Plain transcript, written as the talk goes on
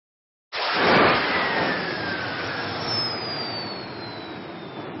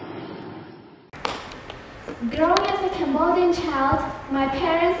Growing as a Cambodian child, my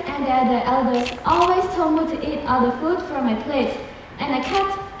parents and their elders always told me to eat all the food from my plate, and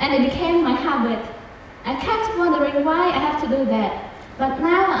it became my habit. I kept wondering why I have to do that, but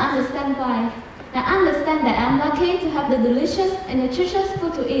now I understand why. I understand that I'm lucky to have the delicious and nutritious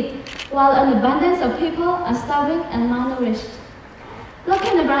food to eat, while an abundance of people are starving and malnourished.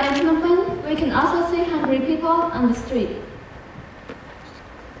 Looking around in Phnom Penh, we can also see hungry people on the street.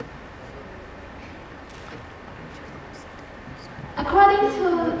 According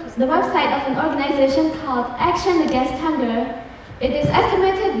to the website of an organization called Action Against Hunger, it is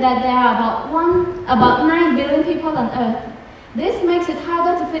estimated that there are about 9 billion people on Earth. This makes it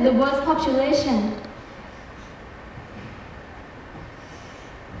harder to feed the world's population.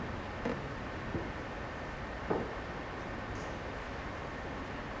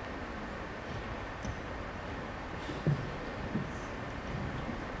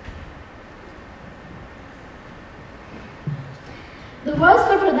 The world's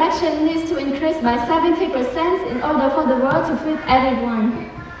food production needs to increase by 70% in order for the world to feed everyone.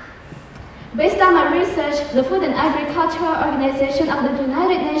 Based on my research, the Food and Agriculture Organization of the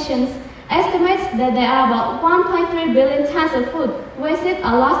United Nations estimates that there are about 1.3 billion tons of food wasted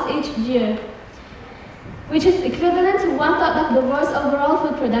or lost each year, which is equivalent to 1/3 of the world's overall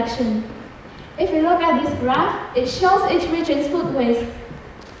food production. If you look at this graph, it shows each region's food waste.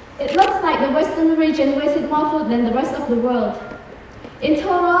 It looks like the Western region wasted more food than the rest of the world. In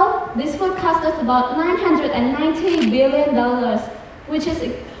total, this food cost us about $990 billion, which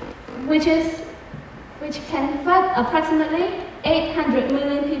can feed approximately 800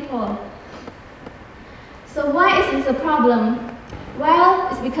 million people. So why is this a problem? Well,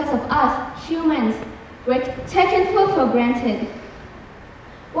 it's because of us, humans. We're taking food for granted.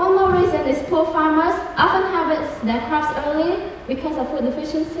 One more reason is poor farmers often harvest their crops early because of food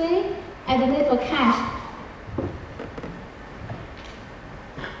deficiency and the need for cash.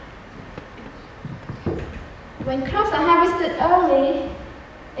 When crops are harvested early,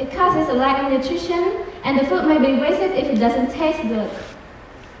 it causes a lack of nutrition, and the food may be wasted if it doesn't taste good.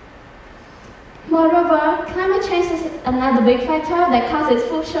 Moreover, climate change is another big factor that causes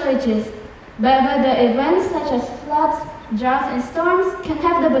food shortages. Bad weather events such as floods, droughts, and storms can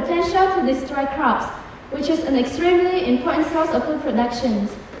have the potential to destroy crops, which is an extremely important source of food production.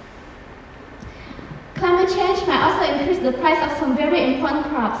 Climate change might also increase the price of some very important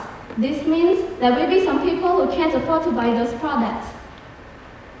crops. This means there will be some people who can't afford to buy those products.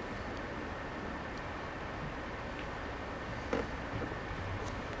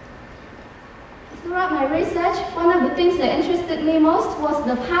 Throughout my research, one of the things that interested me most was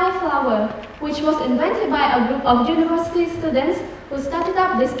the power flower, which was invented by a group of university students who started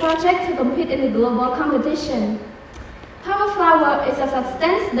up this project to compete in the global competition. Power flower is a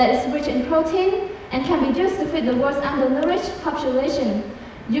substance that is rich in protein and can be used to feed the world's undernourished population,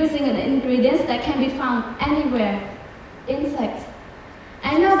 using the ingredients that can be found anywhere: insects.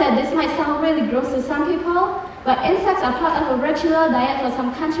 I know that this might sound really gross to some people, but insects are part of a regular diet for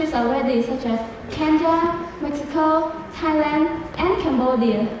some countries already, such as Kenya, Mexico, Thailand, and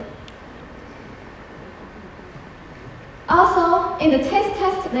Cambodia. Also, in the taste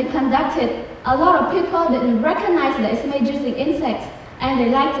test they conducted, a lot of people didn't recognize that it's made using insects, and they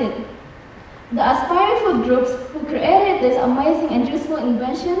liked it. The aspiring food groups who created this amazing and useful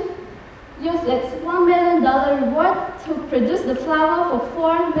invention used its $1 million reward to produce the flour for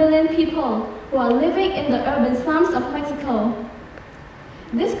 4 million people who are living in the urban slums of Mexico.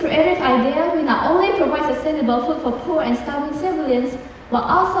 This creative idea will not only provide sustainable food for poor and starving civilians, but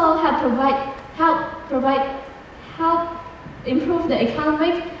also help improve the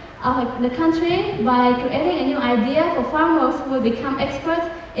economic of the country by creating a new idea for farmers who will become experts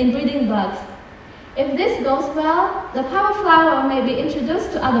in breeding bugs. If this goes well, the power flower may be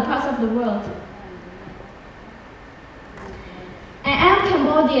introduced to other parts of the world. I am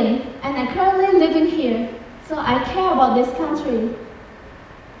Cambodian, and I'm currently living here, so I care about this country.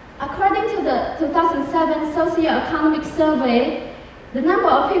 According to the 2007 Socio-Economic Survey, the number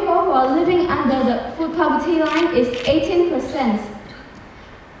of people who are living under the food poverty line is 18%.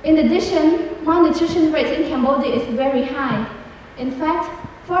 In addition, malnutrition rates in Cambodia is very high. In fact,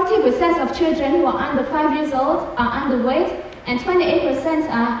 40% of children who are under 5 years old are underweight, and 28%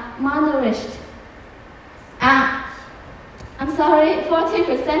 are malnourished.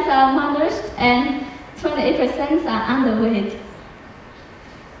 40% are malnourished and 28% are underweight.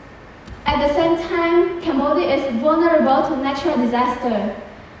 At the same time, Cambodia is vulnerable to natural disaster.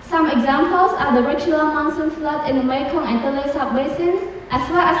 Some examples are the regular monsoon flood in the Mekong and Tonle Sap basin, as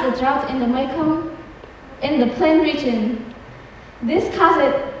well as the drought in the Mekong in the plain region. This caused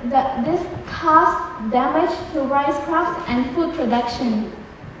damage to rice crops and food production.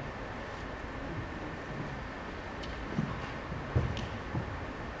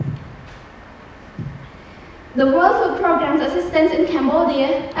 The World Food Programme's assistance in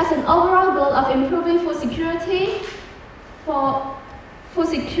Cambodia has an overall goal of improving food security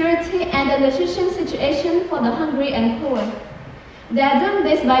and the nutrition situation for the hungry and poor. They are doing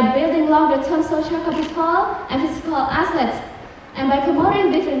this by building longer-term social capital and physical assets, and by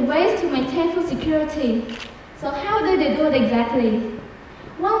promoting different ways to maintain food security. So how do they do it exactly?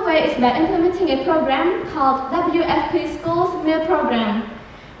 One way is by implementing a program called WFP Schools Meal Program.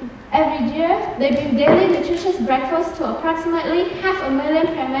 Every year, they bring daily nutritious breakfast to approximately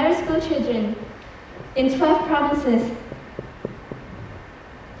 500,000 primary school children in 12 provinces.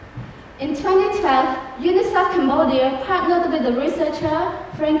 In 2012, UNICEF Cambodia partnered with the researcher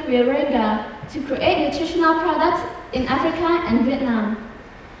Frank Wieringa to create nutritional products in Africa and Vietnam.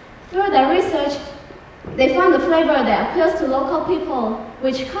 Through their research, they found a flavor that appeals to local people,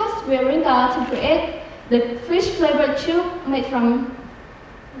 which caused Wieringa to create the fish-flavored tube made from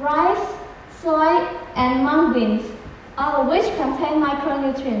rice, soy, and mung beans, all of which contain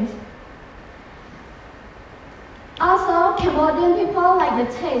micronutrients. Also, Cambodian people like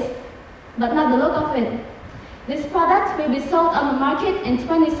the taste, but not the look of it. This product will be sold on the market in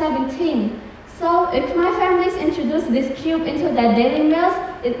 2017. So, if my families introduce this cube into their daily meals,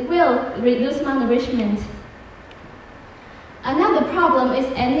 it will reduce malnourishment. Another problem is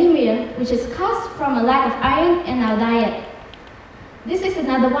anemia, which is caused from a lack of iron in our diet. This is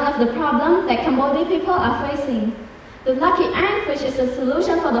another one of the problems that Cambodian people are facing. The lucky ironfish is a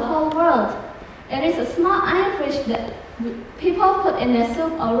solution for the whole world. It is a small ironfish that people put in their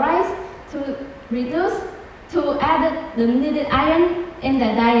soup or rice to add the needed iron in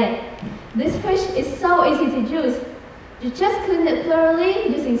their diet. This fish is so easy to use. You just clean it thoroughly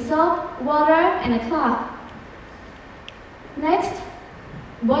using soap, water, and a cloth. Next,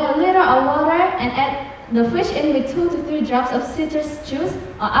 boil a liter of water and add the fish in with 2 to 3 drops of citrus juice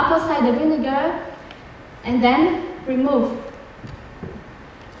or apple cider vinegar, and then remove.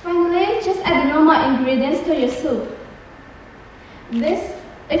 Finally, just add the normal ingredients to your soup.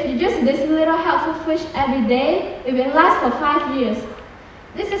 If you use this little helpful fish every day, it will last for 5 years.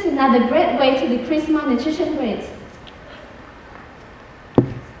 This is another great way to decrease malnutrition rates.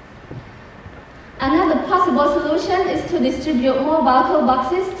 Another possible solution is to distribute mobile cold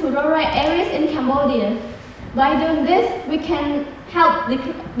boxes to rural areas in Cambodia. By doing this, we can help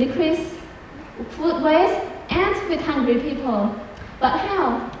decrease food waste and feed hungry people. But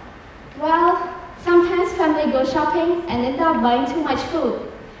how? Well, sometimes families go shopping and end up buying too much food.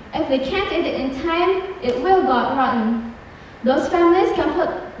 If they can't eat it in time, it will go rotten. Those families can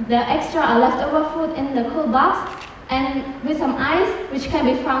put the extra or leftover food in the cool box and with some ice, which can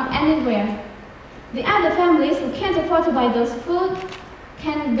be found anywhere. The other families who can't afford to buy those food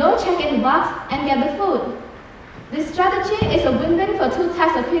can go check in the box and get the food. This strategy is a win-win for 2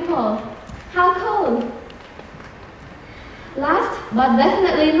 types of people. How cool! Last, but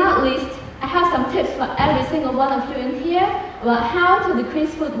definitely not least, I have some tips for every single one of you in here about how to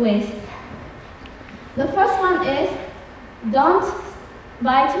decrease food waste. The first one is, don't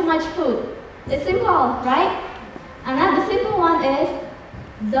buy too much food. It's simple, right? Another simple one is,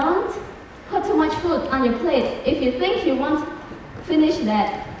 don't put too much food on your plate if you think you won't finish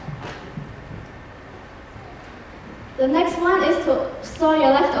that. The next one is to store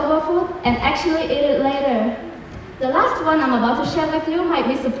your leftover food and actually eat it later. The last one I'm about to share with you might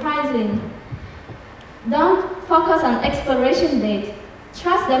be surprising. Don't focus on expiration date.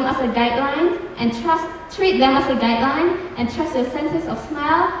 Trust them as a guideline and treat them as a guideline and trust your senses of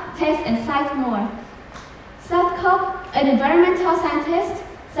smell, taste, and sight more. Seth Cook, an environmental scientist,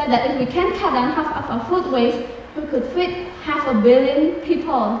 said that if we can cut down half of our food waste, we could feed 500 million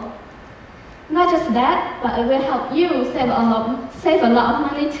people. Not just that, but it will help you save a lot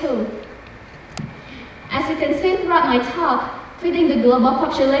of money too. As you can see throughout my talk, feeding the global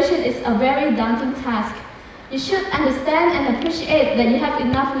population is a very daunting task. You should understand and appreciate that you have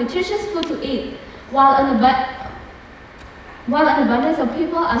enough nutritious food to eat, while an abundance of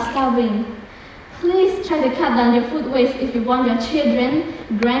people are starving. Please try to cut down your food waste if you want your children,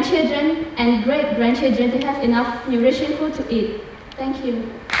 grandchildren, and great-grandchildren to have enough nourishing food to eat. Thank you.